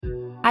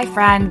Hi,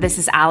 friend. This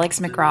is Alex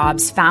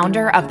McRobbs,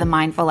 founder of the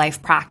Mindful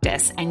Life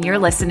Practice, and you're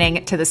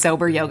listening to the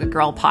Sober Yoga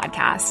Girl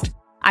podcast.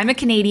 I'm a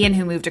Canadian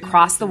who moved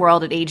across the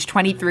world at age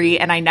 23,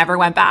 and I never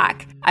went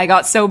back. I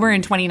got sober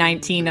in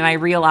 2019, and I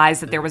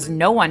realized that there was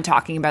no one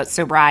talking about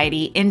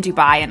sobriety in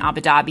Dubai and Abu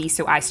Dhabi,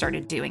 so I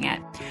started doing it.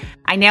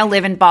 I now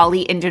live in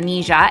Bali,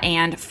 Indonesia,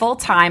 and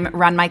full-time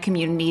run my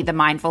community, the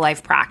Mindful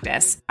Life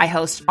Practice. I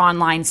host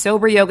online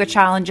sober yoga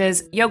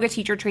challenges, yoga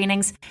teacher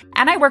trainings,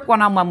 and I work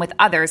one-on-one with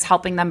others,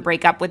 helping them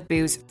break up with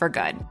booze for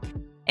good.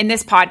 In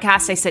this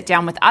podcast, I sit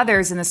down with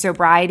others in the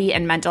sobriety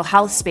and mental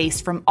health space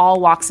from all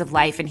walks of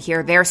life and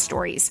hear their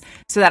stories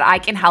so that I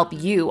can help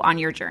you on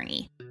your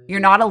journey.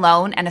 You're not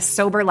alone, and a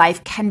sober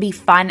life can be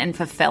fun and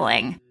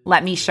fulfilling.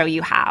 Let me show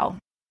you how.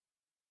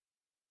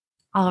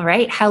 All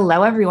right.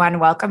 Hello, everyone.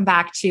 Welcome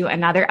back to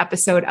another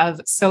episode of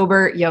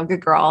Sober Yoga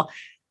Girl.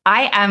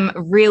 I am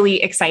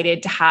really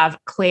excited to have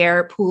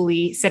Clare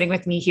Pooley sitting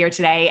with me here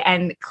today.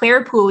 And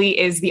Clare Pooley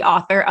is the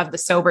author of the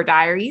Sober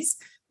Diaries,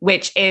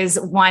 which is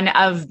one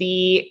of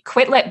the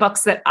quit lit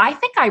books that I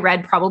think I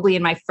read probably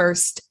in my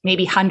first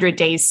maybe 100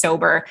 days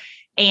sober.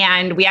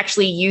 And we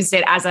actually used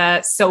it as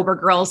a Sober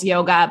Girls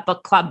Yoga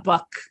book club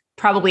book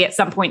probably at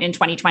some point in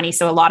 2020.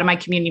 So a lot of my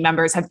community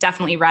members have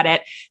definitely read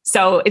it.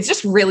 So it's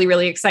just really,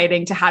 really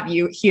exciting to have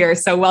you here.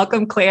 So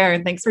welcome, Clare,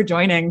 and thanks for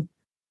joining.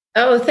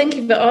 Oh, thank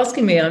you for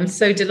asking me. I'm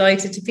so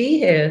delighted to be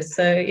here.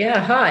 So yeah,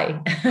 hi.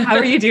 How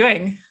are you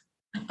doing?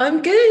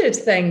 I'm good,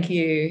 thank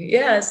you.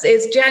 Yes,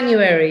 it's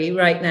January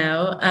right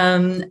now.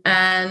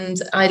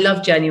 And I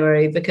love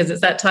January because it's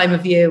that time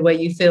of year where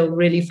you feel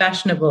really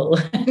fashionable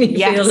and you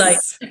feel like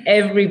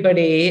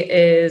everybody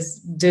is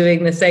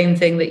doing the same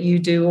thing that you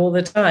do all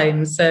the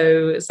time.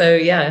 So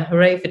yeah,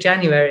 hooray for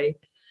January.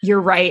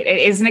 You're right. It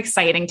is an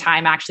exciting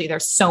time. Actually,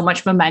 there's so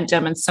much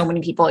momentum and so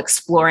many people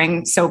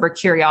exploring sober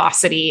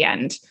curiosity.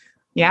 And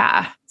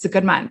yeah, it's a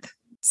good month.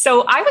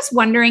 So I was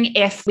wondering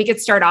if we could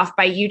start off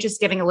by you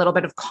just giving a little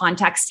bit of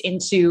context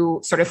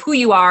into sort of who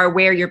you are,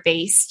 where you're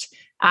based.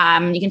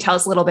 You can tell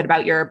us a little bit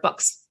about your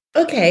books.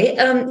 Okay.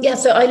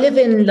 So I live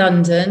in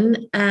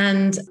London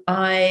and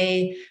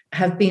I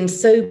have been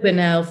sober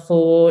now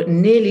for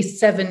nearly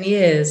 7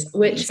 years,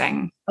 which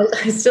I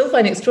still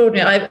find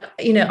extraordinary.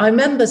 I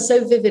remember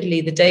so vividly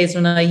the days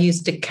when I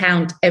used to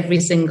count every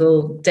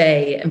single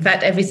day, in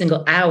fact, every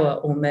single hour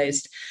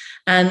almost.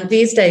 And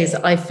these days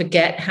I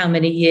forget how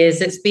many years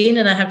it's been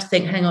and I have to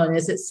think, hang on,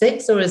 is it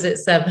 6 or is it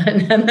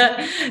 7? And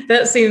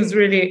that seems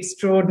really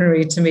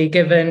extraordinary to me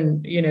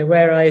given,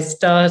 where I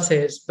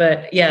started.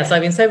 But yes,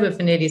 I've been sober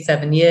for nearly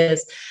 7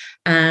 years.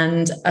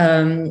 And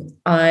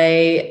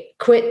I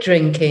quit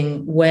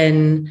drinking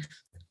when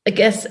I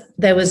guess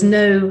there was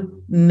no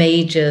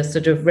major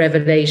sort of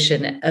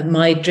revelation.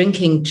 My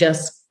drinking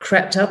just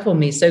crept up on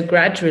me so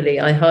gradually,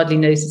 I hardly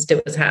noticed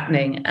it was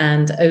happening.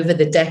 And over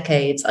the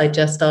decades, I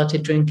just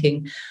started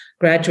drinking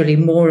gradually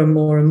more and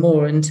more and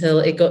more until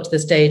it got to the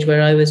stage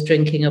where I was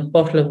drinking a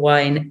bottle of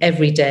wine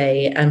every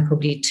day and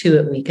probably 2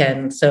 at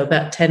weekends. So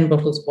about 10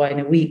 bottles of wine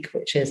a week,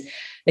 which is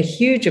a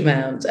huge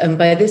amount. And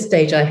by this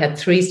stage, I had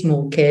 3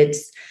 small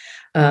kids.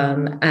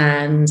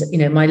 And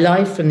my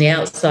life from the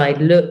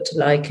outside looked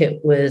like it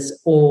was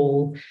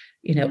all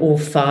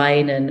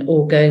fine and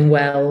all going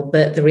well.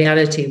 But the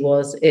reality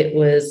was it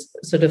was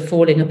sort of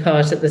falling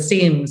apart at the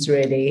seams,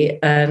 really.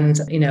 And,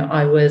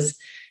 I was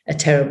a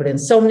terrible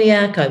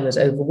insomniac. I was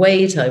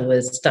overweight. I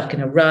was stuck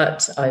in a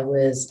rut. I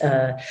was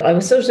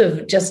sort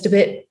of just a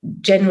bit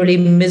generally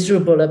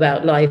miserable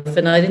about life.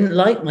 And I didn't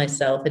like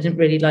myself. I didn't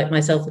really like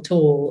myself at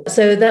all.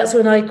 So that's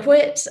when I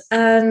quit.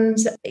 And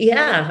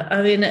yeah,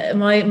 I mean,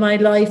 my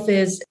life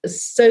is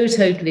so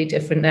totally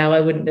different now.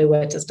 I wouldn't know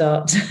where to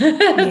start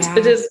to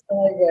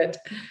describe it.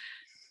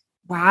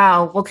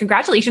 Wow. Well,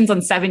 congratulations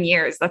on 7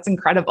 years. That's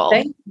incredible.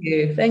 Thank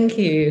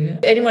you.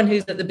 Anyone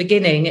who's at the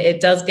beginning,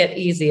 it does get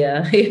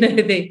easier.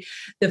 The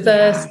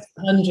first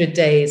 100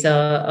 days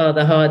are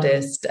the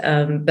hardest.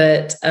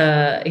 But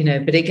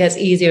it gets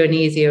easier and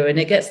easier. And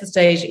it gets to the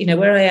stage,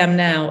 where I am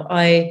now,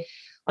 I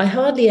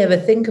hardly ever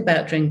think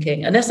about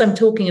drinking unless I'm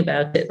talking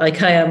about it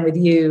like I am with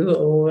you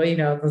or,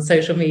 on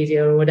social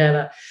media or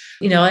whatever.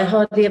 I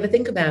hardly ever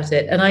think about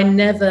it. And I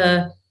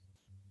never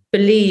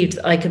believed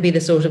I could be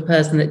the sort of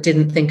person that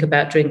didn't think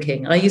about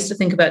drinking. I used to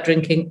think about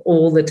drinking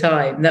all the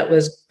time. That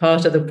was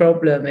part of the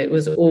problem. It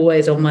was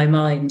always on my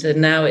mind. And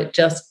now it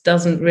just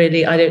doesn't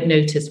really, I don't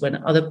notice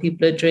when other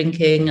people are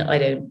drinking. I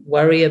don't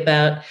worry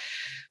about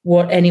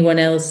what anyone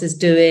else is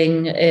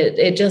doing.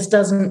 It just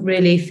doesn't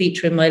really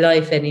feature in my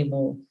life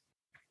anymore.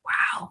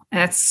 Wow.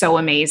 That's so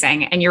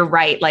amazing. And you're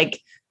right. Like,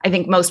 I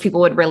think most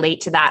people would relate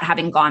to that,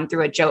 having gone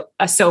through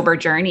a sober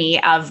journey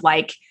of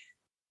like,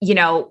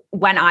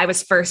 when I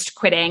was first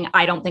quitting,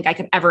 I don't think I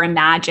could ever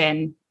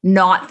imagine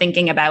not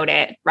thinking about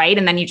it. Right.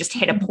 And then you just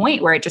hit a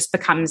point where it just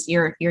becomes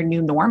your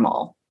new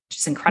normal, which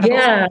is incredible.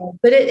 Yeah,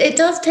 but it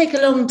does take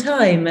a long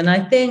time. And I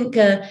think,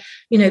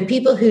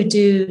 people who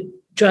do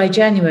dry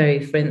January,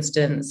 for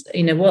instance,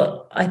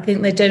 what I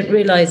think they don't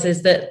realize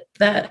is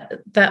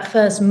that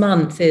first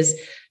month is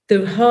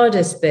the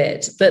hardest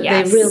bit, but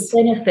Yes. the real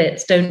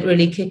benefits don't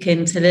really kick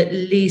in till at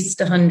least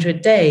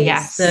 100 days.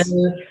 Yes.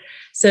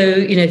 So,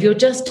 if you're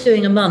just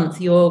doing a month,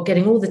 you're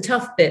getting all the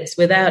tough bits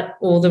without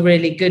all the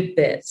really good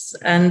bits.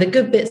 And the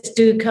good bits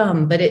do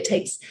come, but it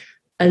takes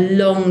a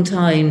long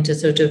time to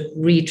sort of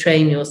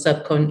retrain your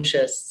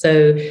subconscious.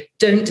 So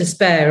don't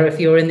despair if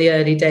you're in the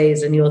early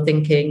days and you're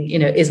thinking,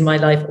 is my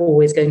life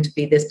always going to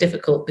be this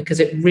difficult? Because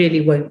it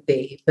really won't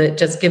be, but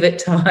just give it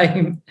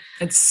time.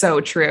 It's so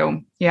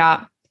true.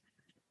 Yeah.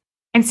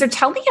 And so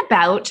tell me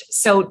about,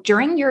 so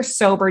during your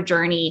sober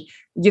journey,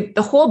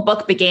 the whole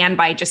book began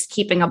by just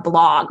keeping a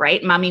blog,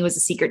 right? Mommy was a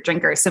secret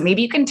drinker. So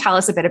maybe you can tell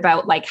us a bit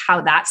about like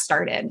how that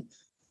started.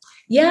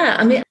 Yeah,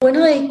 I mean, when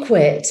I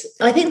quit,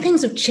 I think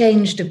things have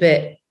changed a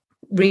bit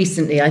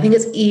recently. I think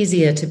it's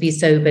easier to be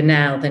sober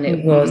now than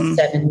it was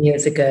 7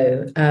 years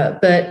ago.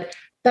 But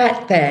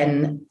back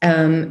then,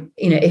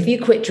 if you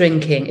quit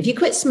drinking, if you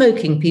quit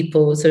smoking,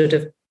 people sort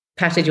of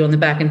patted you on the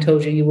back and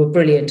told you were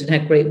brilliant and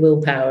had great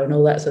willpower and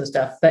all that sort of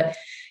stuff. But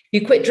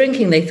you quit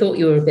drinking, they thought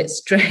you were a bit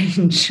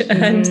strange.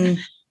 And,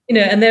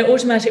 and their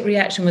automatic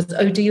reaction was,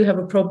 oh, do you have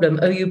a problem?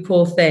 Oh, you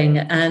poor thing.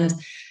 And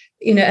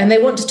and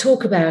they want to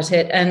talk about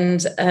it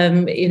and,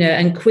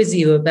 and quiz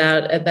you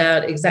about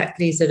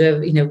exactly sort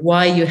of,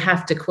 why you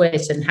have to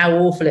quit and how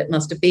awful it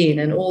must have been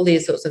and all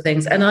these sorts of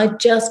things. And I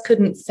just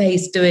couldn't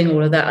face doing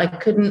all of that.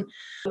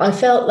 I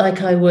felt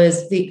like I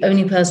was the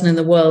only person in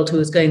the world who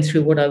was going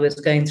through what I was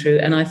going through.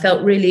 And I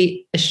felt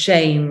really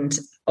ashamed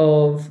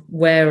of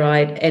where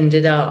I'd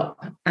ended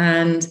up.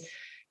 And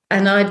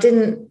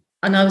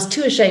I was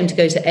too ashamed to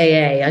go to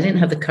AA. I didn't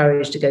have the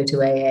courage to go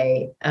to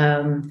AA.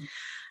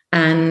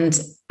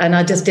 And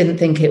I just didn't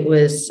think it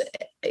was,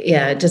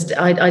 I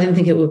didn't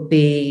think there would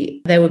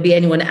be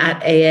anyone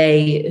at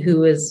AA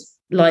who was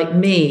like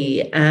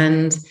me,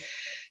 and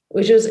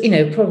which was,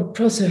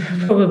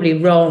 probably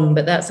wrong,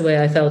 but that's the way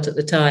I felt at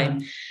the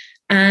time.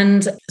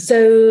 And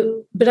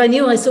so, but I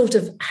knew I sort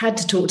of had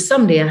to talk to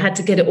somebody. I had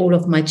to get it all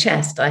off my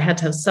chest. I had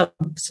to have some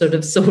sort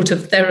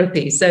of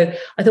therapy. So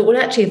I thought, well,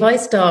 actually, if I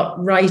start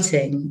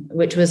writing,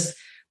 which was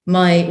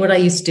what I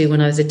used to do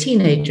when I was a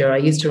teenager, I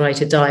used to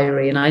write a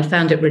diary, and I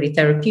found it really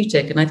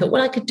therapeutic. And I thought,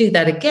 well, I could do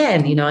that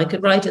again. I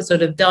could write a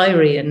sort of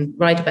diary and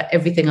write about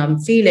everything I'm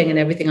feeling and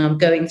everything I'm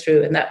going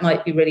through, and that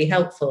might be really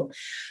helpful.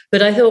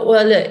 But I thought,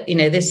 well, look,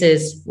 this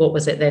is, what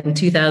was it then,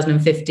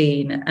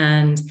 2015,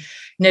 and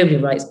nobody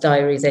writes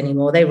diaries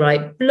anymore. They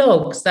write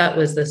blogs. That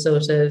was the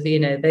sort of,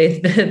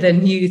 the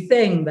new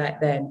thing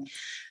back then.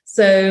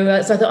 So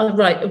I thought I'd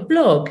write a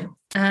blog.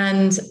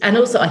 And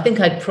also, I think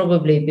I'd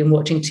probably been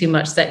watching too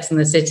much Sex and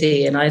the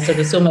City, and I sort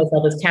of saw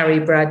myself as Carrie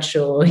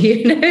Bradshaw,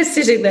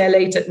 sitting there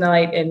late at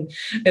night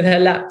with her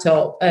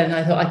laptop, and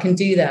I thought I can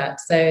do that.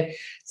 So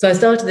I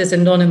started this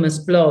anonymous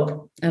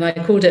blog, and I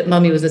called it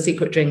 "Mummy Was a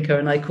Secret Drinker,"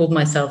 and I called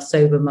myself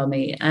Sober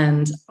Mummy,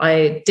 and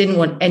I didn't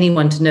want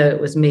anyone to know it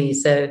was me.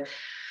 So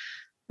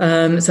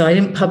I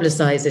didn't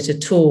publicize it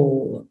at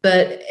all,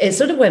 but it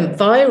sort of went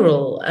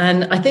viral,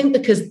 and I think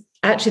because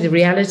actually, the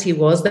reality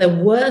was there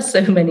were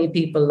so many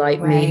people like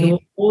me who were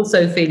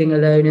also feeling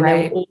alone, and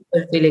they were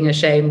also feeling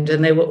ashamed,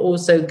 and they were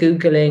also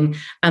Googling,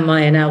 am I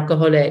an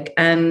alcoholic?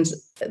 And,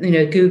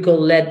 Google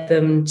led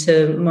them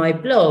to my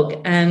blog.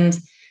 And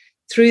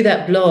through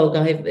that blog,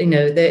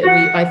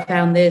 I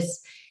found this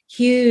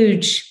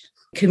huge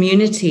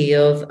community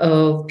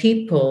of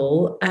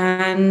people,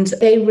 and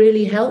they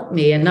really helped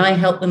me, and I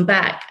helped them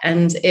back.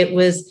 And it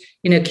was,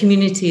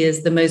 community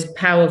is the most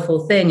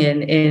powerful thing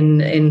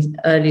in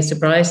early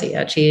sobriety,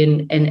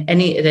 actually, at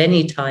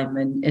any time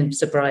in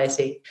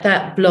sobriety.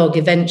 That blog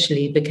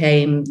eventually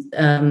became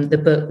the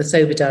book, The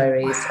Sober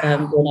Diaries,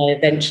 when I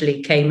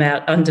eventually came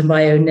out under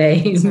my own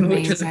name,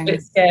 which was a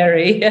bit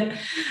scary,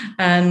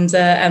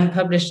 and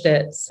published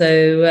it.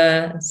 So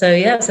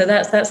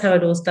that's how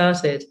it all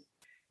started.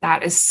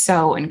 That is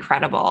so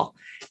incredible.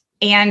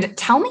 And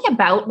tell me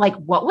about,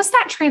 what was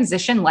that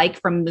transition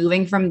like from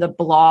moving from the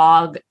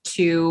blog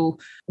to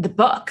the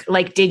book?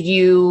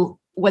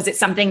 Was it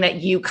something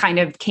that you kind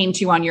of came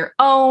to on your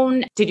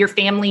own? Did your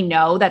family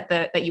know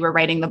that you were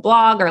writing the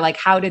blog, or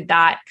how did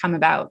that come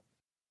about?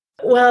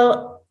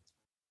 Well,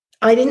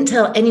 I didn't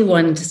tell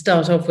anyone to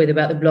start off with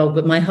about the blog,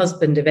 but my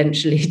husband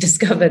eventually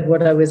discovered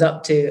what I was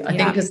up to. I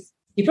think because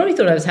he probably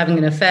thought I was having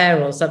an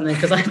affair or something,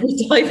 because I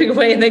was typing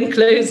away and then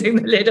closing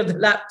the lid of the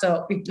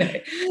laptop.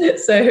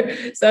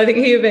 So I think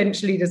he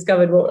eventually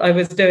discovered what I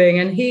was doing.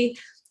 And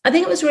I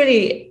think it was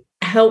really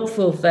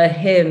helpful for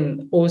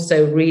him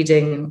also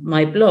reading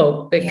my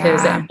blog,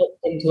 because it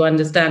helped him to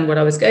understand what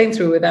I was going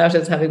through without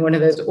us having one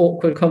of those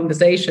awkward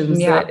conversations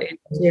that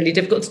it's really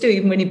difficult to do,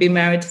 even when you've been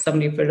married to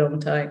somebody for a long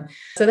time.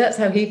 So that's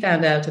how he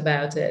found out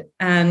about it.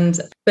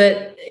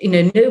 But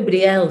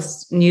nobody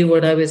else knew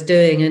what I was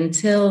doing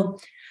until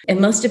it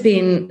must have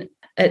been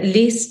at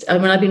least,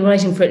 I've been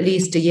writing for at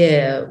least a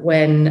year,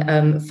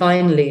 when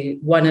finally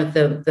one of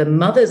the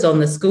mothers on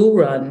the school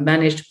run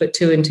managed to put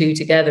two and two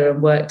together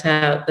and worked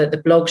out that the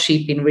blog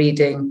she'd been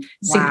reading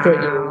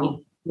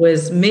secretly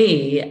was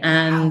me.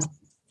 And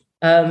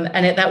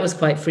That was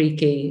quite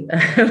freaky.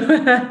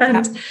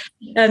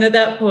 And at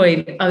that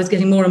point, I was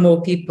getting more and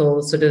more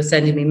people sort of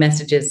sending me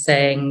messages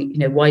saying,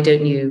 why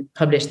don't you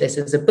publish this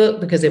as a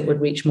book? Because it would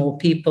reach more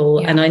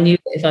people. Yeah. And I knew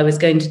that if I was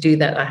going to do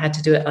that, I had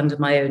to do it under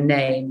my own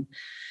name.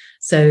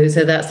 So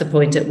that's the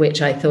point at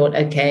which I thought,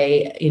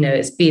 okay,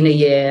 it's been a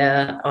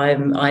year. I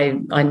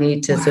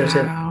need to sort of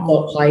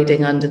stop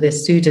hiding under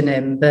this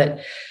pseudonym. But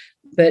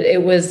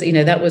it was,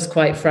 that was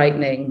quite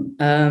frightening.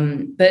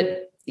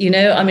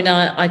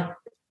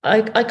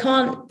 I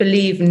can't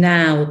believe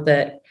now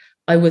that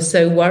I was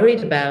so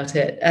worried about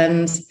it.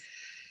 And,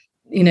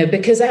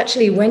 because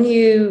actually when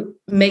you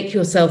make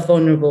yourself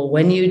vulnerable,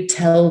 when you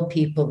tell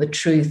people the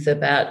truth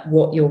about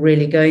what you're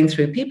really going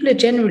through, people are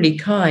generally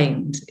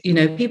kind.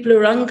 People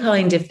are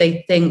unkind if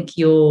they think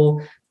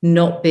you're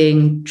not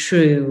being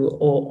true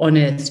or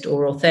honest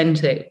or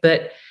authentic.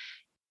 But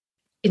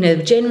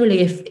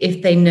generally,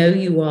 if they know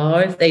you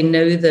are, if they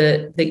know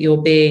that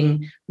you're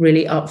being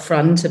really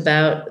upfront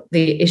about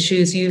the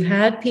issues you've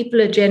had,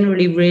 people are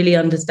generally really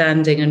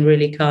understanding and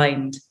really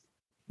kind.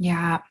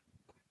 Yeah.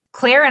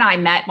 Claire and I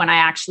met when I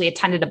actually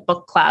attended a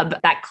book club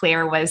that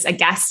Claire was a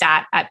guest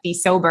at Be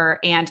Sober.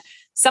 And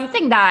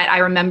something that I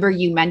remember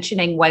you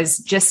mentioning was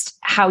just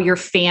how your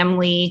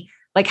family,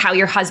 like how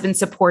your husband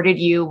supported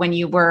you when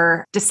you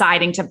were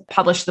deciding to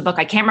publish the book.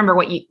 I can't remember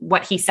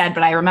what he said,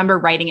 but I remember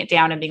writing it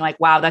down and being like,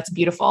 wow, that's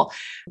beautiful.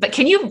 But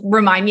can you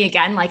remind me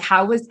again, like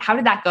how did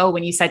that go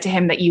when you said to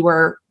him that you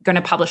were going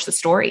to publish the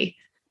story?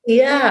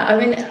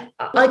 Yeah,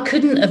 I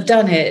couldn't have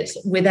done it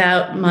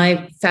without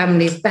my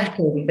family's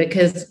backing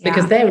because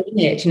they're in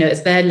it.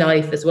 It's their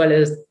life as well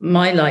as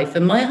my life.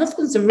 And my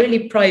husband's a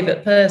really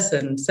private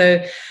person.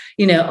 So,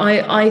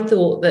 I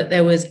thought that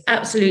there was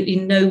absolutely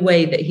no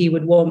way that he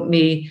would want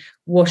me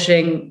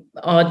washing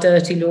our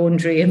dirty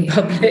laundry in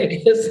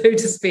public, so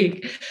to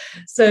speak.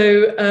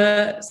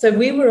 So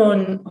we were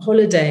on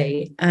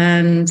holiday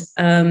and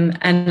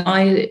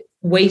I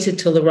waited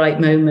till the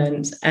right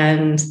moment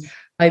and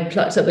I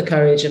plucked up the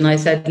courage and I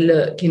said,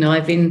 look,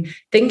 I've been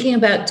thinking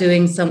about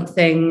doing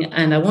something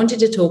and I wanted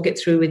to talk it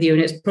through with you.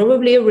 And it's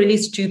probably a really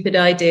stupid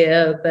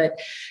idea, but,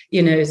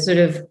 sort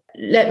of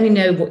let me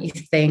know what you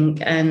think.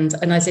 And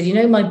I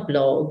said, my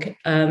blog,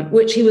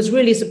 which he was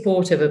really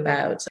supportive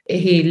about.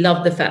 He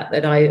loved the fact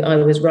that I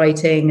was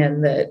writing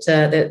and that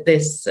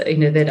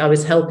that I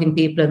was helping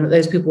people and that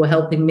those people were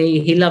helping me.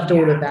 He loved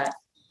all of that.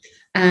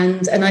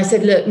 And I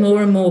said, look,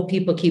 more and more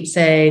people keep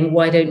saying,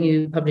 why don't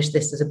you publish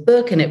this as a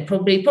book? And it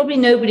probably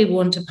nobody would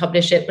want to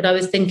publish it, but I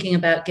was thinking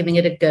about giving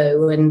it a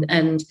go.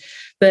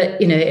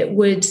 But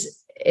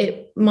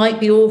it might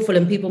be awful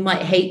and people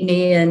might hate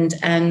me and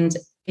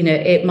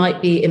it might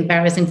be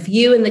embarrassing for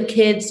you and the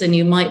kids and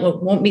you might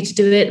want me to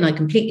do it. And I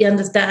completely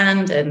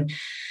understand.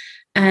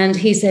 And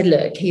he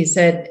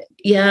said,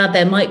 yeah,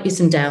 there might be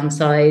some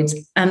downsides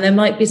and there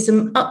might be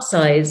some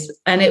upsides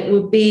and it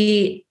would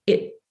be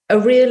a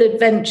real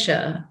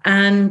adventure.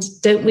 And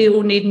don't we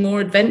all need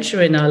more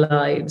adventure in our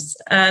lives?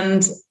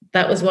 And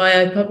that was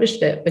why I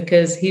published it,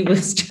 because he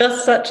was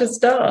just such a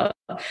star.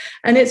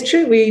 And it's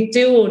true, we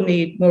do all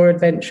need more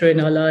adventure in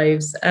our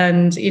lives.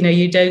 And,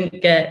 you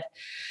don't get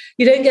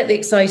the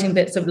exciting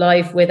bits of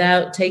life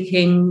without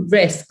taking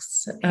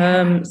risks.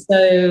 I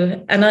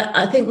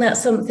think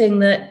that's something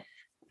that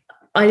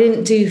I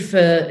didn't do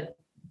for,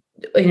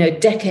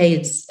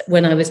 decades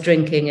when I was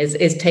drinking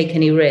is take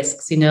any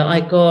risks.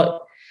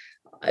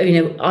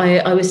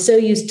 I was so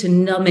used to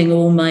numbing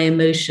all my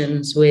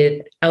emotions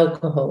with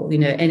alcohol,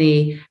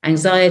 any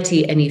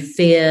anxiety, any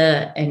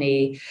fear,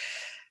 any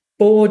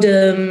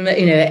boredom,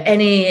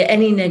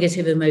 any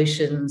negative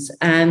emotions.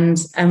 And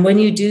when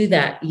you do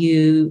that,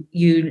 you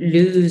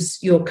lose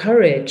your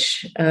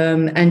courage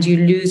and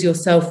you lose your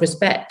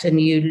self-respect and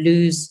you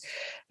lose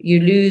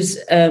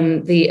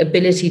the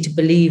ability to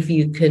believe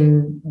you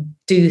can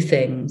do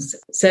things.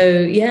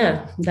 So,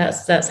 yeah,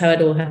 that's how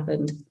it all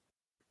happened.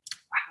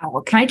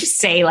 Well, can I just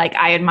say,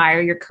 I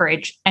admire your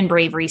courage and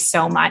bravery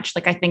so much.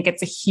 I think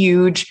it's a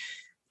huge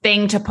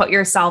thing to put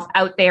yourself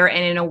out there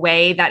and in a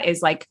way that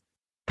is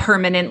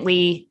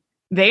permanently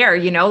there,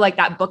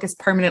 that book is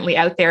permanently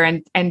out there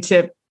and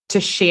to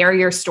share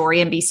your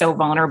story and be so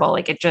vulnerable.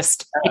 It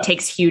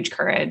takes huge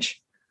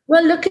courage.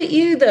 Well, look at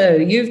you, though.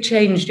 You've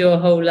changed your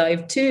whole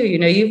life, too.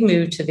 You've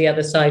moved to the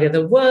other side of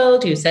the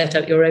world. You set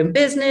up your own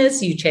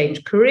business. You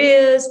changed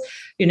careers.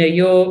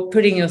 You're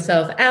putting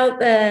yourself out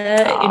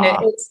there.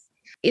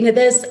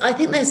 I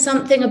think there's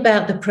something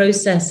about the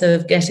process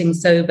of getting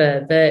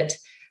sober that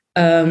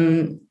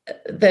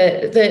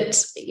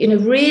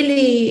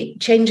really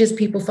changes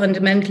people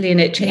fundamentally,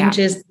 and it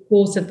changes the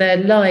course of their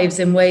lives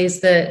in ways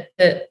that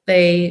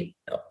they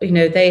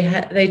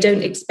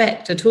don't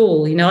expect at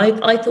all.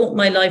 I thought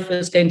my life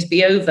was going to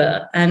be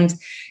over, and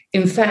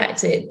in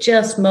fact, it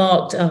just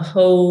marked a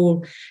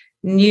whole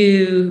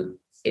new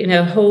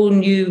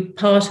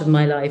part of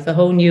my life, a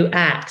whole new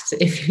act,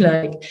 if you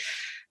like.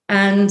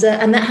 And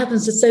that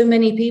happens to so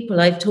many people.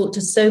 I've talked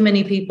to so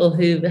many people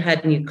who've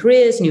had new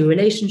careers, new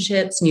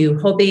relationships, new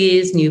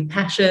hobbies, new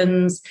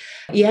passions.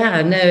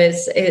 Yeah, no,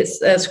 it's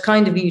that's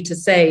kind of you to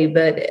say,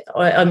 but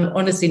I'm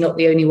honestly not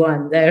the only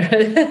one.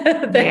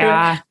 There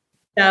are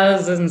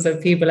thousands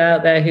of people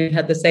out there who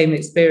had the same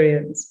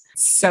experience.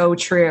 So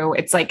true.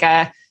 It's like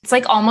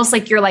almost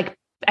like you're like,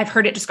 I've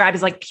heard it described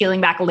as like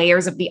peeling back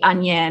layers of the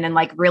onion and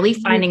like really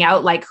finding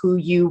out like who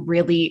you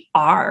really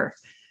are.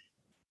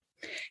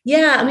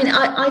 Yeah, I mean,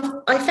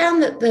 I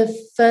found that the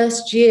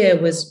first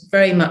year was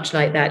very much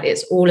like that.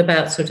 It's all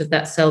about sort of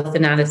that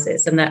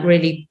self-analysis and that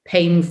really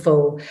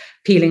painful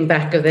peeling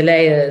back of the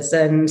layers,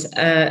 and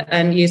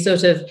you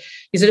sort of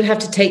have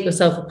to take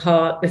yourself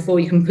apart before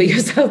you can put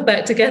yourself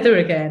back together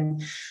again.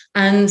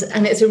 And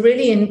it's a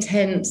really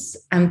intense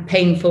and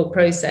painful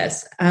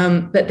process.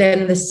 But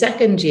then the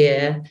second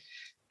year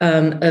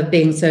of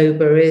being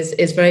sober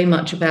is very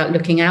much about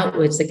looking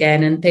outwards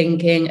again and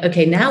thinking,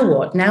 okay, now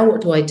what? Now what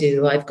do I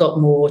do? I've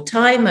got more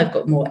time, I've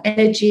got more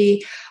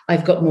energy,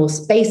 I've got more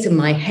space in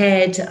my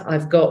head,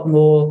 I've got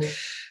more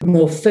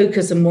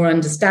focus and more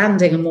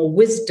understanding and more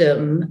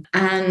wisdom.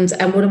 And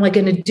what am I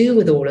going to do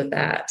with all of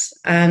that?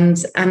 And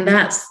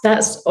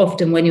that's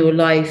often when your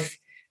life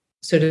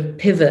sort of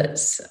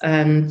pivots.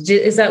 And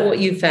is that what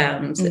you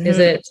found? Mm-hmm. Is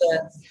it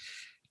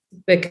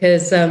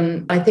because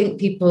I think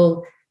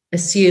people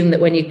assume that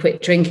when you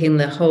quit drinking,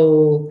 the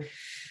whole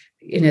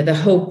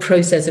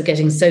process of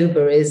getting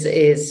sober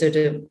is sort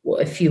of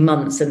a few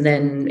months, and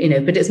then,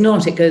 but it's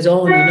not. It goes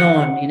on and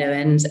on,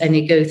 and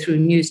you go through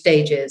new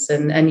stages.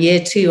 And year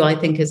 2, I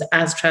think, is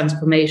as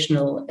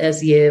transformational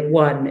as year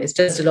 1. It's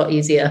just a lot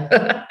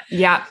easier.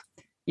 Yeah,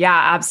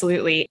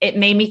 absolutely. It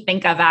made me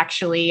think of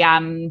actually,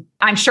 I'm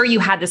sure you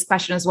had this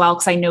question as well,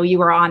 because I know you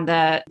were on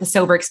the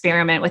Sober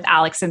Experiment with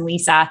Alex and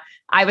Lisa.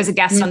 I was a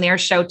guest on their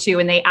show too,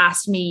 and they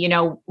asked me,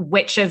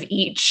 which of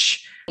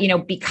each,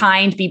 be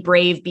kind, be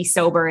brave, be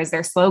sober is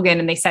their slogan.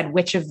 And they said,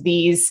 which of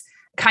these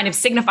kind of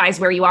signifies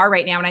where you are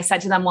right now? And I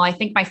said to them, well, I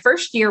think my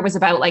first year was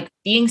about like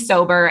being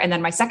sober. And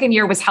then my second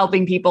year was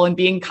helping people and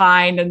being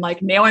kind. And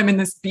like, now I'm in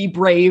this be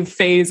brave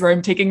phase where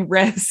I'm taking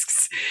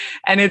risks.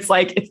 And it's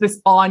like, it's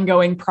this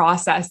ongoing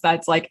process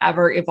that's like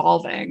ever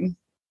evolving.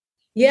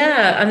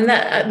 Yeah, I mean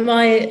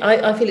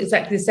I feel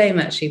exactly the same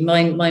actually.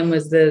 Mine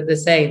was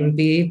the same.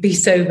 Be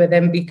sober,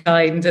 then be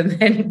kind, and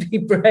then be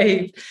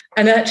brave.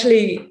 And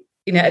actually,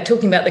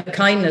 talking about the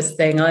kindness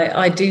thing,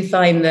 I do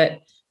find that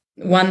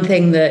one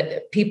thing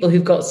that people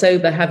who've got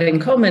sober have in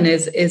common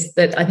is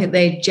that I think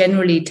they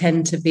generally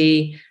tend to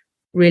be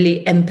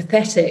really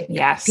empathetic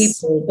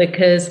people,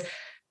 because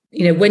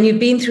when you've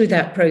been through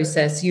that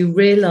process, you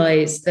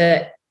realize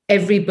that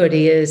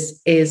everybody is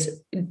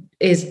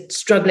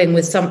struggling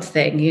with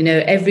something.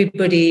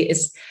 Everybody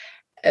is,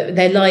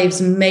 their lives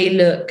may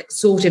look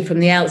sorted from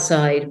the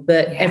outside,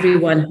 but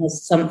everyone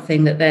has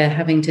something that they're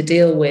having to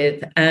deal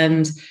with.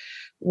 And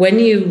when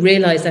you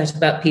realize that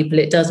about people,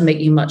 it does make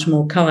you much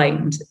more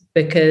kind,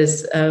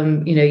 because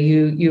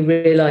you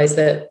realize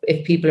that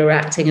if people are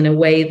acting in a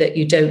way that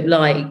you don't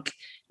like,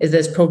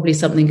 there's probably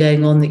something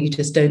going on that you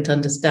just don't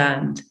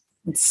understand.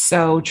 It's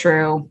so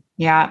true.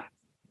 Yeah,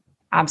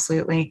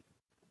 absolutely.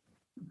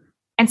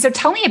 And so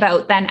tell me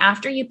about then,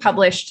 after you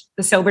published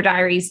the Sober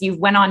Diaries, you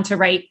went on to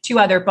write 2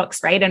 other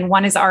books, right? And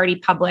one is already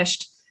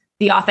published,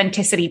 The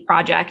Authenticity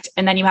Project.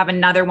 And then you have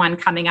another one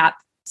coming up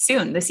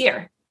soon this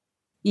year.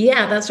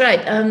 Yeah, that's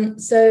right.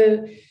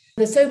 So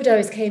the Sober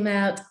Diaries came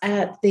out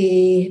at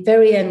the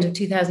very end of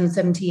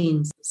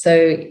 2017.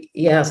 So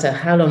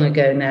how long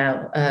ago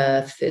now?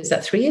 Is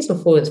that 3 years or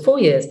 4? It's 4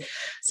 years.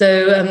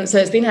 So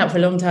it's been out for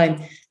a long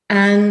time.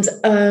 And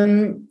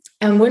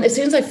as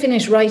soon as I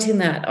finished writing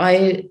that,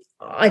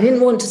 I didn't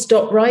want to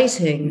stop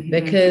writing,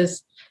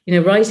 because,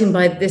 writing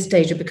by this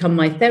stage had become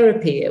my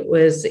therapy. It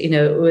was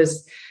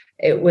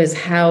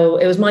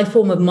my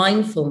form of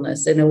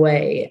mindfulness in a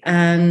way.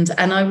 And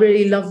I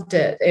really loved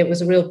it. It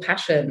was a real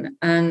passion.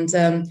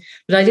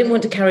 But I didn't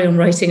want to carry on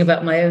writing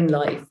about my own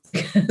life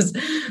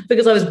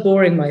because I was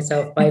boring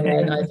myself by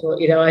then. I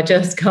thought, I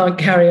just can't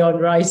carry on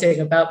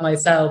writing about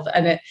myself.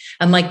 And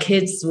my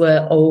kids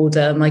were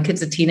older. My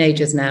kids are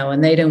teenagers now,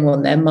 and they don't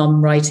want their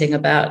mum writing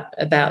about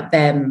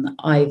them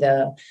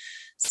either.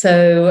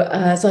 So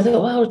I thought,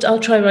 well, I'll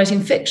try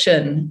writing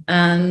fiction.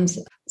 And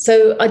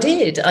so I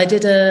did. I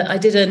did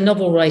a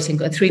novel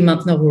writing, a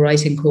 3-month novel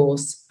writing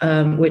course,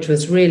 which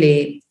was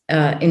really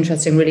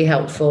interesting, really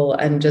helpful,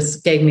 and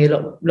just gave me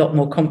a lot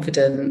more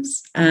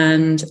confidence.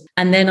 And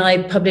then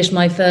I published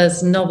my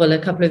first novel a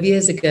couple of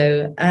years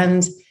ago.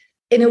 And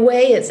in a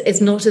way, it's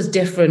not as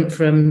different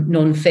from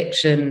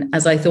nonfiction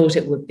as I thought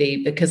it would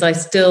be, because I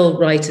still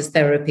write as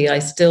therapy. I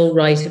still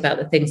write about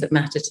the things that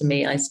matter to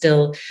me.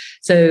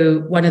 So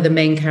one of the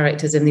main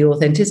characters in the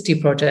Authenticity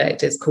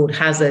Project is called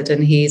Hazard,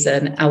 and he's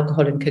an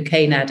alcohol and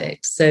cocaine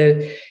addict. So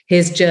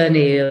his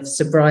journey of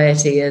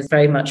sobriety is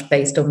very much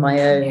based on my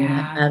own.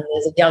 Yeah. And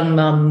there's a young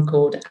mum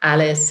called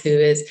Alice who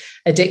is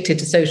addicted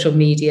to social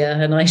media,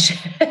 and I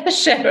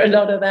share a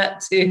lot of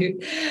that too.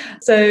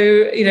 So,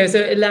 so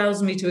it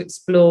allows me to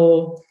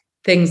explore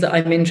things that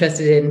I'm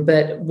interested in,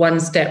 but one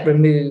step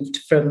removed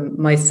from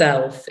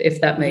myself, if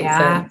that makes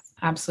sense.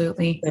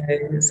 Absolutely.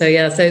 So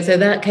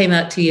that came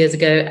out 2 years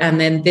ago. And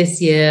then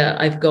this year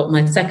I've got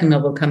my second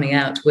novel coming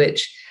out,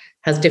 which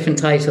has different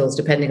titles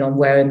depending on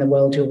where in the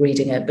world you're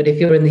reading it. But if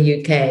you're in the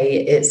UK,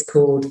 it's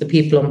called The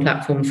People on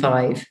Platform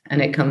 5,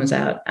 and it comes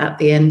out at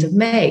the end of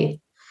May.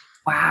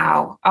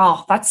 Wow.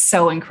 Oh, that's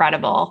so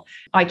incredible.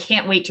 I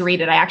can't wait to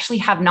read it. I actually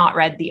have not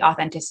read The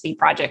Authenticity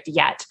Project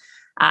yet.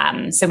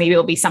 So maybe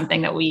it'll be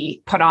something that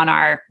we put on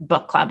our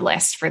book club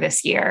list for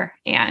this year.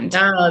 And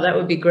that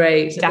would be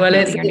great. Well,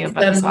 it's your new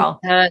book as well.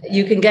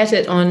 You can get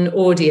it on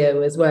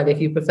audio as well if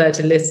you prefer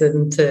to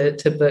listen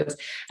to books.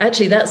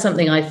 Actually, that's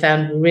something I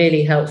found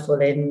really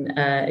helpful in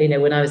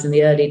when I was in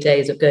the early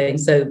days of going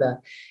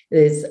sober.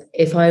 Is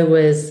if I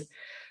was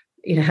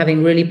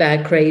having really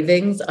bad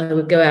cravings, I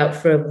would go out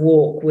for a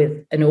walk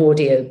with an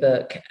audio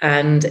book,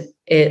 and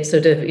it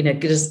sort of,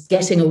 just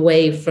getting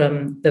away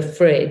from the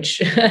fridge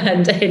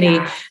and any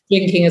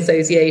drinking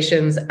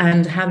associations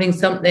and having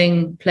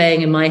something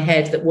playing in my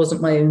head that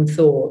wasn't my own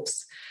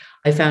thoughts,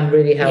 I found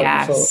really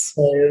helpful. Yes.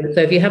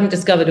 So if you haven't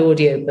discovered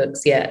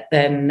audiobooks yet,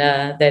 then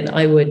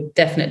I would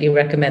definitely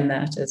recommend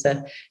that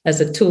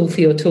as a tool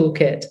for your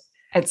toolkit.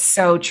 It's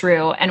so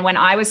true. And when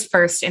I was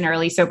first in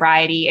early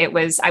sobriety, I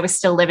was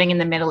still living in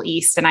the Middle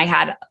East, and I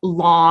had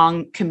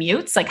long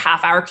commutes, like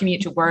half-hour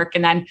commute to work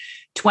and then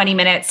 20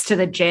 minutes to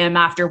the gym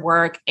after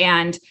work.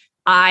 And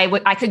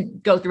I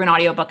could go through an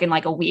audiobook in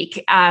like a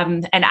week.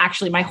 And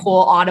actually my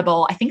whole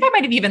Audible, I think I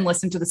might have even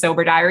listened to the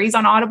Sober Diaries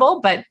on Audible,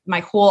 but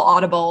my whole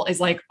Audible is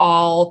like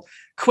all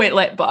quit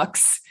lit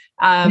books.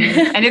 And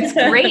it's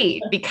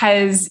great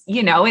because,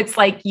 it's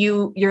like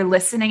you're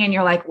listening and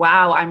you're like,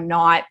 wow, I'm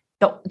not,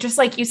 just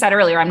like you said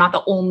earlier, I'm not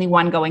the only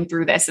one going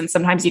through this. And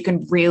sometimes you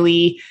can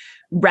really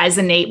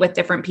resonate with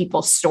different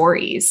people's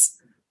stories.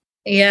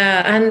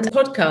 Yeah. And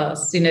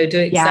podcasts, do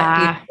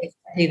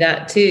exactly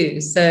that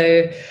too.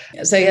 So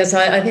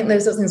I think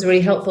those sorts of things are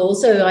really helpful.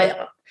 Also,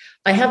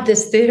 I have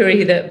this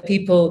theory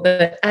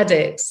that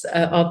addicts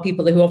are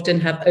people who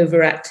often have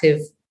overactive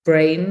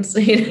brains,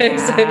 So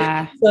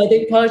I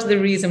think part of the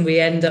reason we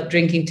end up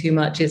drinking too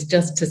much is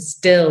just to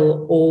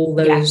still all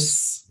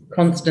those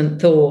constant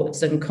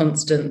thoughts and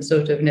constant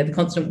sort of, the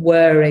constant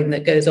whirring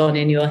that goes on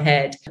in your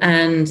head.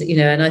 And,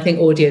 and I think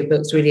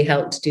audiobooks really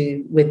help to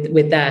do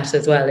with that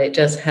as well. It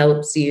just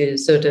helps you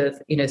sort of,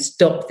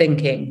 stop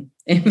thinking,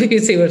 if you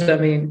see what I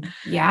mean.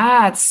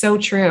 Yeah, it's so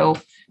true.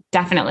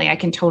 Definitely. I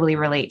can totally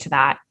relate to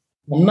that.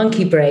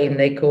 Monkey brain,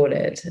 they call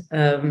it.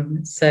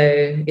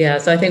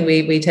 So I think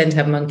we tend to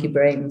have monkey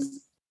brains.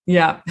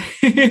 Yeah.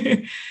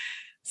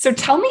 So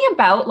tell me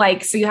about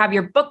so you have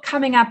your book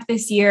coming up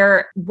this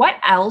year. What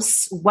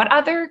else? What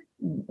other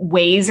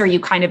ways are you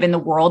kind of in the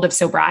world of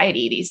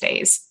sobriety these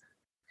days?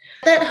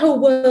 That whole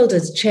world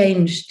has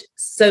changed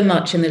so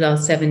much in the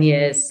last 7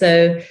 years.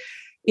 So,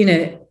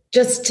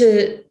 just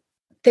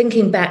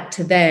thinking back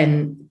to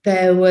then,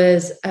 there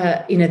was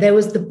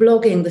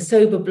the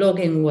sober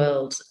blogging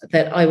world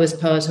that I was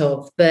part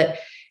of, but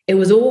it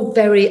was all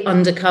very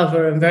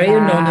undercover and very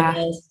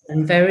anonymous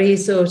and very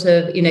sort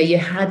of, you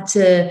had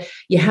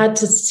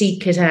to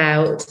seek it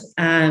out.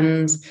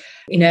 And,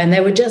 and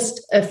there were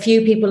just a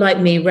few people like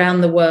me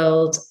around the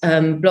world,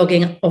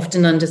 blogging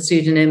often under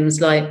pseudonyms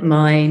like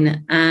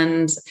mine.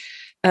 And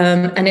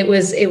it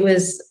was,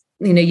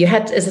 you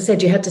had, as I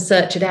said, you had to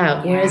search it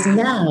out. Whereas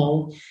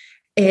now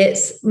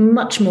it's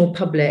much more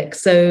public.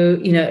 So,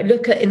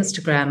 look at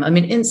Instagram. I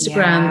mean,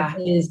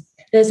 Instagram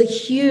there's a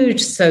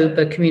huge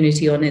sober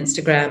community on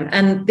Instagram,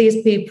 and these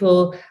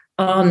people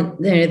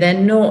aren't, they're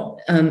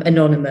not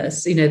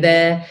anonymous.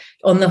 They're,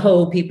 on the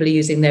whole, people are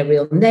using their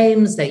real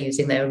names, they're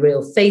using their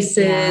real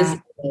faces.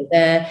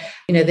 Their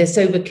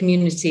sober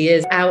community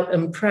is out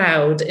and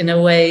proud in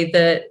a way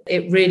that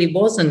it really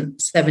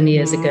wasn't 7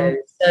 years ago.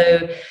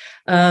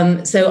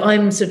 So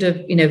I'm sort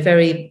of,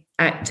 very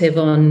active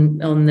on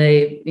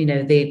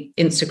the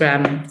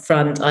Instagram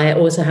front. I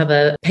also have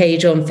a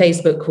page on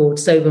Facebook called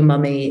Sober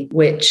Mummy,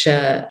 which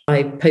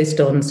I post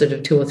on sort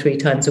of 2 or 3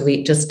 times a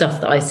week, just stuff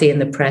that I see in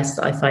the press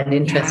that I find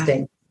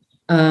interesting.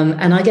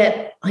 And I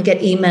get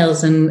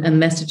emails and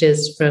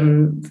messages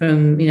from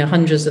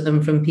hundreds of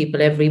them from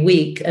people every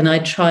week, and I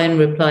try and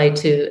reply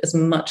to as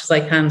much as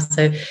I can.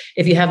 So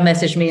if you have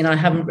messaged me and I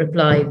haven't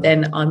replied,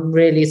 then I'm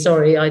really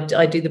sorry.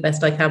 I do the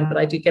best I can, but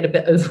I do get a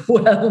bit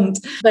overwhelmed.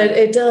 But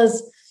it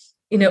does.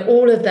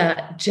 All of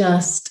that,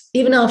 just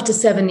even after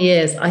 7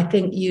 years, I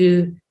think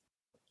the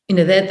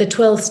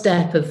 12th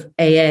step of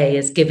AA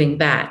is giving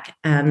back.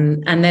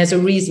 And there's a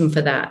reason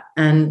for that.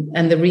 And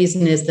the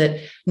reason is that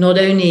not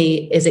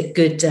only is it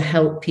good to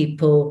help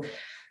people,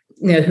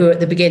 who are at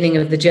the beginning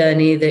of the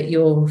journey that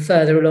you're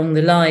further along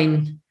the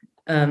line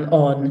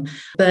on,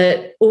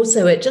 but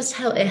also it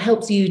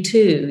helps you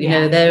too.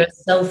 There are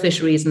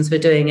selfish reasons for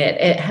doing it.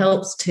 It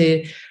helps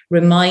to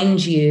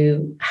remind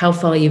you how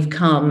far you've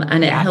come,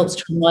 and it helps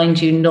to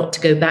remind you not to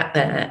go back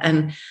there.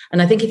 And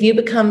I think if you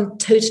become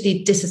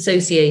totally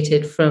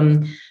disassociated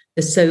from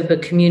the sober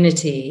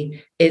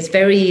community, it's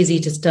very easy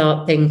to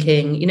start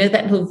thinking,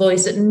 that little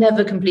voice that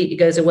never completely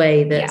goes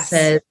away that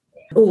says,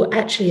 oh,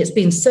 actually, it's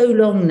been so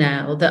long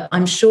now that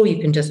I'm sure you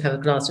can just have a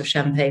glass of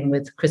champagne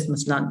with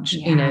Christmas lunch.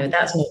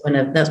 That's not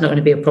going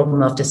to be a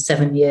problem after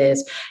 7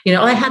 years.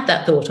 I had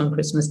that thought on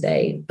Christmas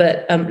Day,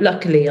 but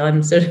luckily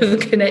I'm sort of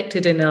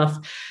connected enough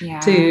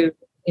to,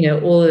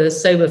 all the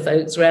sober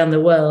folks around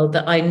the world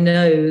that I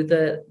know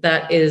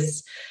that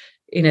is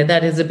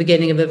the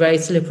beginning of a very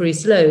slippery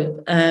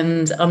slope,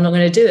 and I'm not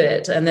going to do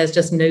it. And there's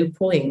just no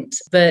point.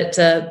 But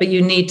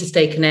you need to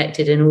stay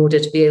connected in order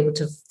to be able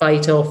to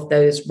fight off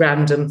those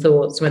random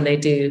thoughts when they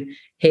do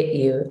hit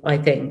you, I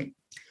think.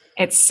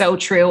 It's so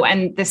true.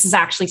 And this is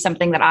actually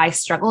something that I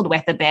struggled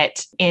with a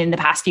bit in the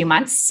past few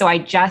months. So I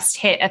just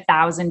hit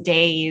 1,000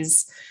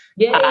 days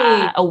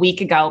a week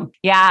ago.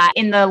 Yeah.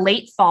 In the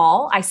late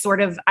fall,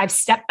 I've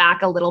stepped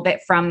back a little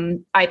bit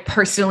from, I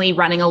personally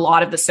running a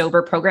lot of the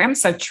sober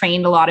programs. So I've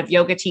trained a lot of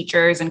yoga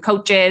teachers and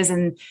coaches,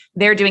 and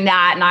they're doing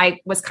that. And I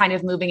was kind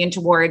of moving in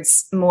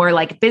towards more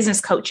like business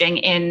coaching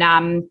in,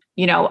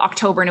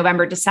 October,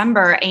 November,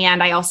 December.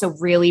 And I also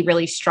really,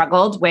 really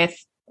struggled with,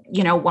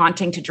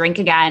 wanting to drink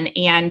again.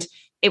 And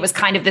it was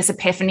kind of this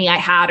epiphany I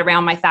had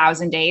around my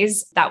 1,000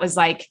 days that was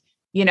like,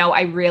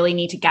 I really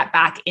need to get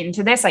back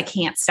into this. I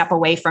can't step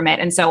away from it.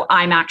 And so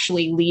I'm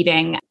actually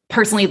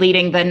personally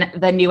leading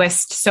the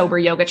newest sober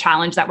yoga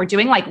challenge that we're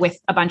doing, like with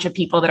a bunch of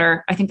people that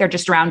I think they're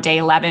just around day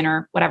 11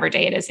 or whatever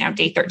day it is now,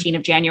 day 13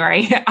 of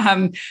January.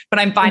 But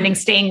I'm finding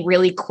staying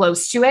really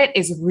close to it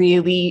is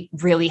really,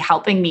 really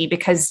helping me,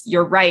 because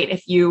you're right.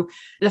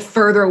 The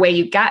further away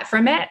you get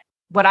from it,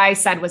 what I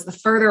said was the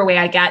further away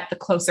I get, the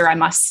closer I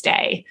must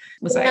stay,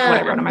 was what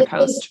I wrote on my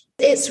post.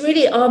 It's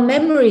really, our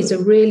memories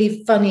are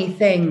really funny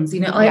things.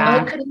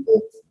 I couldn't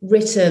have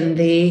written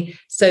the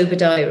Sober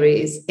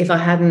Diaries if I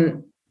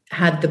hadn't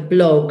had the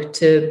blog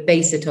to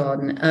base it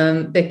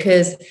on,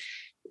 because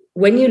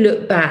when you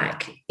look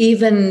back,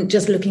 even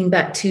just looking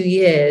back 2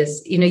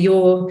 years,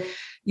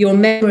 your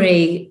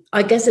memory,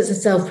 I guess it's a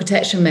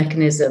self-protection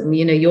mechanism.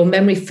 Your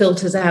memory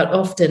filters out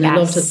often a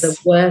lot of the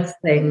worst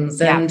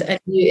things. And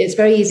it's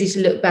very easy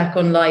to look back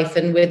on life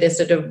and with this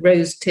sort of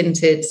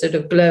rose-tinted sort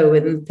of glow,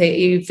 and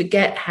you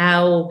forget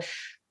how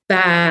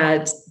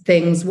bad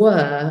things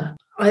were.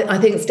 I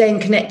think staying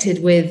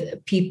connected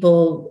with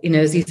people,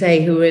 as you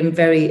say, who are in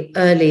very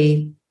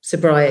early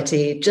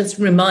sobriety just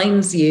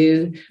reminds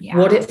you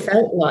what it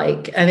felt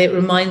like, and it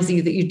reminds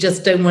you that you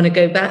just don't want to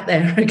go back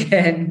there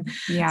again.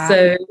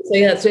 So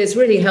it's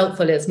really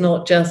helpful. It's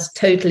not just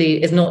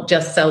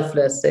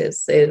selfless.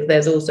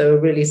 There's also a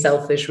really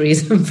selfish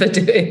reason for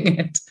doing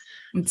it.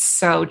 It's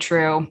so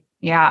true.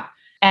 Yeah.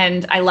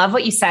 And I love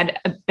what you said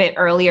a bit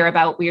earlier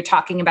about, we were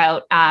talking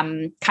about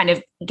kind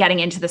of getting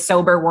into the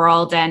sober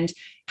world and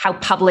how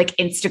public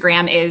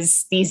Instagram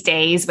is these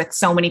days, with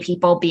so many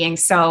people being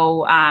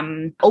so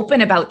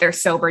open about their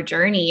sober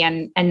journey.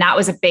 And that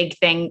was a big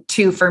thing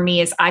too for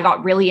me, is I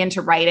got really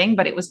into writing,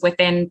 but it was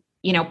within,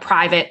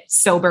 private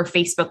sober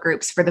Facebook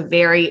groups for the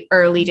very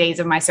early days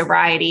of my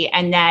sobriety.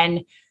 And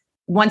then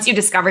once you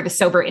discover the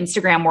sober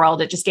Instagram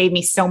world, it just gave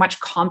me so much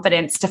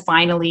confidence to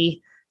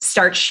finally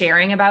start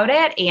sharing about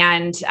it.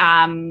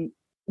 And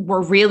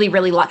we're really,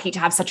 really lucky to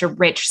have such a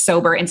rich,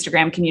 sober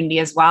Instagram community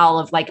as well,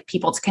 of like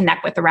people to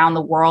connect with around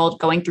the world,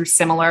 going through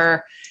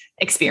similar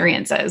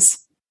experiences.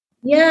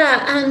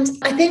 Yeah. And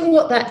I think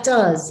what that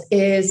does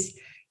is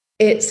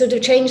it sort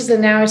of changes the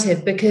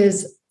narrative,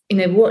 because,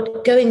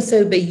 what going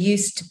sober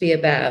used to be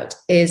about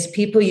is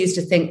people used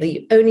to think that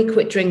you only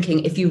quit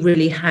drinking if you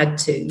really had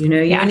to, you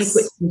only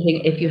quit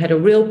drinking if you had a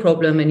real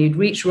problem and you'd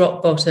reach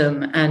rock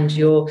bottom and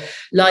your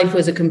life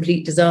was a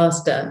complete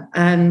disaster.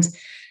 And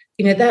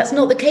that's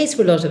not the case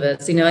for a lot of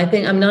us.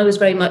 I was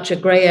very much a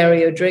grey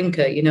area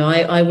drinker.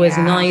 I was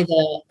neither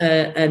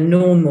a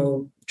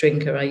normal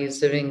drinker, I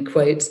use it in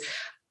quotes,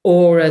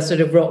 or a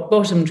sort of rock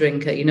bottom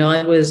drinker.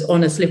 I was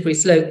on a slippery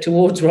slope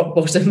towards rock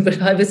bottom,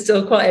 but I was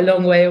still quite a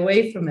long way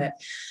away from it.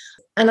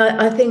 And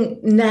I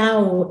think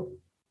now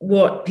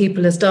what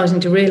people are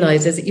starting to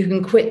realize is that you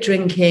can quit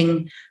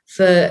drinking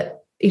for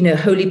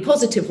wholly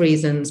positive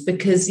reasons,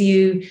 because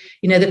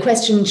the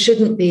question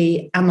shouldn't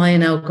be, am I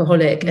an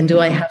alcoholic and do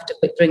I have to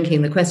quit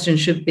drinking? The question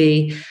should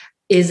be,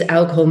 is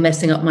alcohol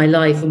messing up my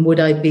life, and would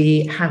I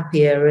be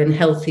happier and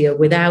healthier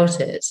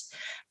without it?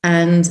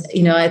 And,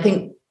 I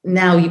think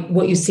now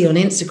what you see on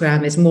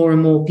Instagram is more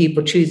and more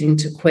people choosing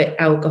to quit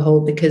alcohol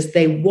because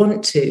they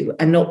want to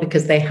and not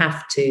because they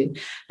have to.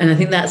 And I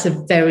think that's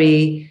a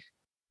very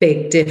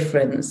big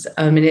difference.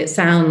 I mean, it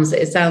sounds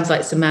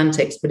like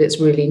semantics, but it's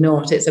really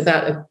not. It's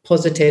about a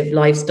positive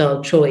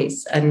lifestyle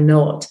choice, and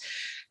not,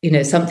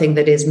 something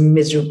that is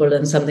miserable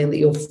and something that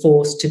you're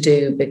forced to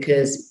do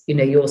because,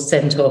 you're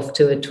sent off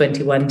to a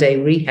 21-day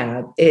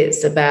rehab.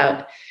 It's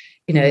about,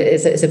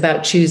 it's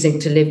about choosing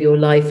to live your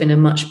life in a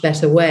much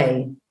better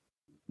way.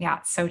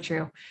 Yeah, so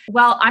true.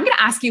 Well, I'm going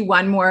to ask you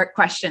one more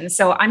question.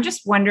 So I'm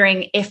just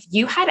wondering if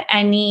you had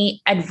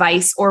any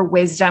advice or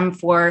wisdom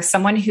for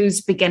someone who's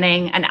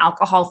beginning an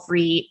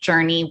alcohol-free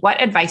journey.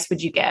 What advice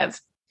would you give?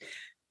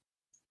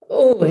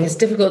 Oh, it's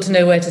difficult to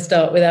know where to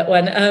start with that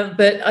one.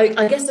 But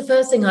I guess the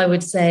first thing I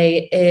would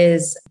say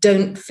is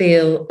don't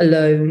feel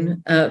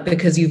alone,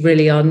 because you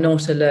really are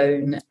not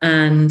alone,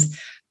 and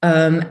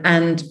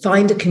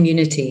find a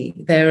community.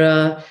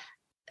 There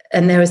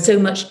is so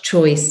much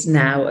choice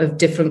now of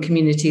different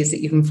communities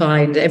that you can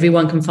find.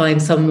 Everyone can find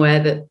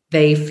somewhere that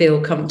they feel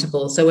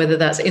comfortable. So whether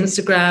that's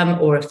Instagram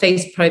or a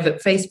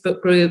private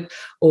Facebook group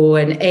or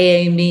an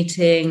AA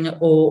meeting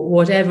or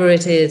whatever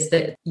it is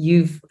that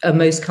you are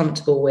most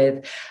comfortable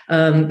with,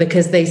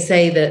 because they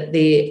say that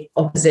the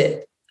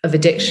opposite of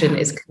addiction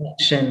is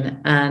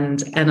connection.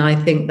 And I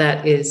think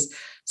that is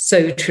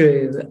so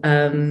true.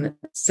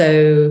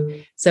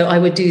 So I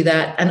would do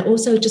that. And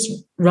also just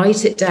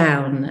write it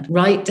down.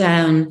 Write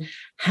down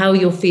how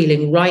you're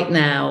feeling right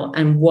now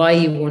and why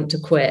you want to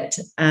quit.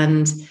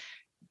 And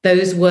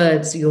those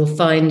words you'll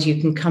find you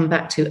can come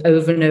back to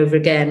over and over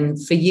again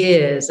for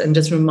years, and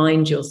just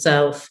remind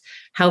yourself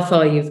how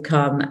far you've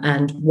come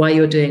and why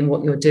you're doing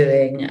what you're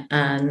doing.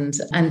 And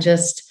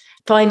just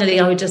finally,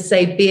 I would just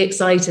say, be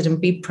excited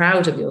and be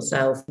proud of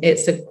yourself.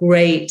 It's a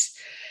great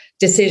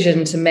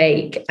decision to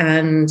make,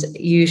 and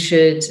you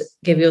should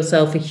give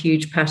yourself a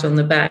huge pat on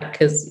the back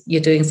because you're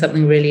doing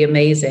something really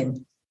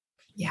amazing.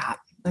 Yeah,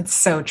 that's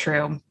so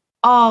true.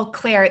 Oh,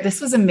 Clare, this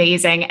was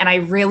amazing. And I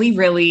really,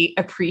 really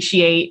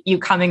appreciate you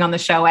coming on the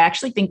show. I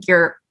actually think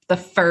you're the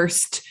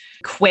first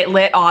Quit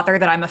Lit author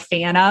that I'm a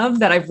fan of,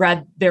 that I've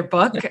read their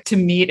book to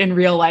meet in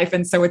real life.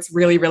 And so it's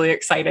really, really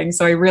exciting.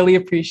 So I really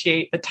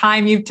appreciate the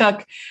time you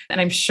took.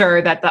 And I'm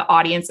sure that the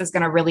audience is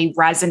going to really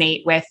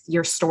resonate with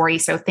your story.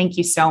 So thank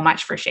you so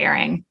much for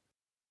sharing.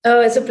 Oh,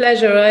 it's a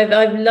pleasure.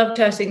 I've loved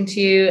chatting to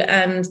you,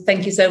 and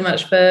thank you so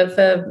much for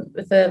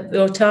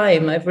your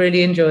time. I've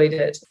really enjoyed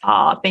it.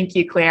 Oh, thank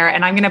you, Clare.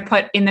 And I'm going to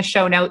put in the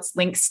show notes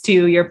links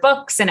to your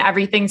books and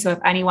everything. So if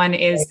anyone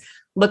is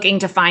looking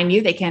to find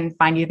you, they can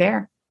find you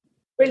there.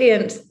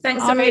 Brilliant.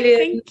 Thanks a million.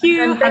 Thank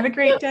you. Have a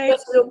great day.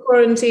 Your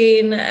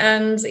quarantine,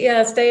 and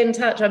stay in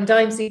touch. I'm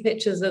dying to see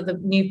pictures of the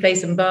new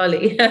place in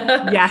Bali.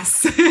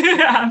 Yes,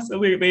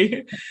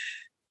 absolutely.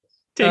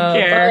 Take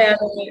care. Bye,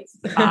 Alex.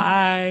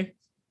 Bye.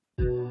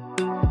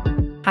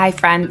 Hi,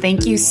 friend.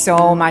 Thank you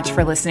so much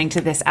for listening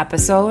to this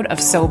episode of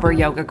Sober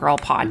Yoga Girl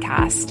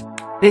podcast.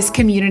 This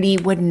community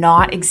would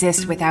not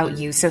exist without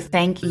you, so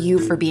thank you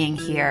for being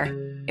here.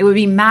 It would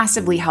be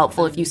massively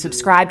helpful if you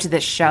subscribe to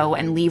this show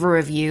and leave a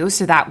review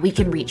so that we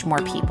can reach more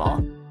people.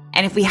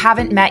 And if we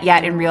haven't met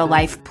yet in real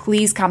life,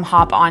 please come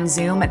hop on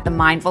Zoom at the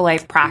Mindful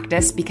Life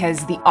Practice,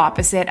 because the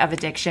opposite of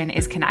addiction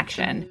is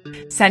connection.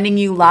 Sending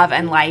you love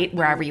and light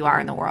wherever you are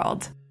in the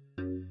world.